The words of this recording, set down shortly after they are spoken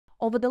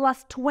Over the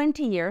last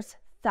 20 years,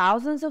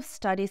 thousands of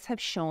studies have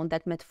shown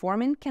that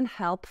metformin can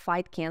help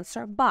fight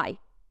cancer by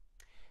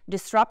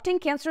disrupting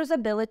cancer's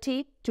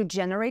ability to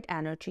generate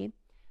energy,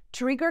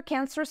 trigger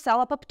cancer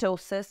cell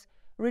apoptosis,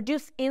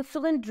 reduce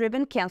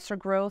insulin-driven cancer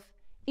growth,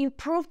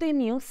 improve the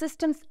immune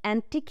system's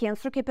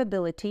anti-cancer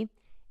capability,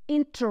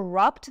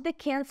 interrupt the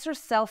cancer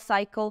cell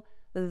cycle,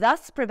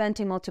 thus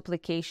preventing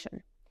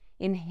multiplication,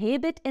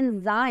 inhibit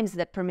enzymes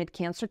that permit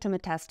cancer to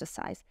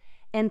metastasize,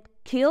 and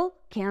kill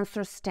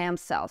cancer stem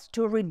cells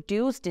to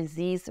reduce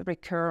disease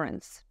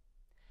recurrence.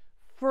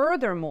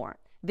 Furthermore,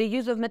 the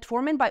use of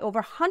metformin by over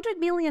 100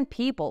 million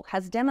people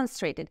has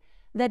demonstrated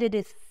that it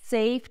is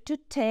safe to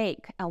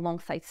take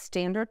alongside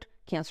standard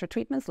cancer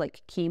treatments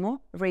like chemo,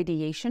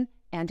 radiation,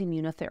 and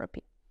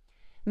immunotherapy.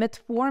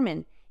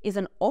 Metformin is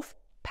an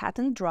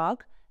off-patent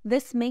drug.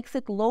 This makes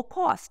it low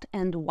cost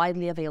and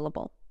widely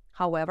available.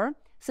 However,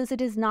 since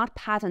it is not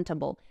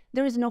patentable,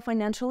 there is no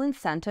financial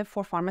incentive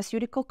for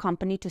pharmaceutical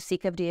company to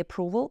seek FDA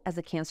approval as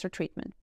a cancer treatment.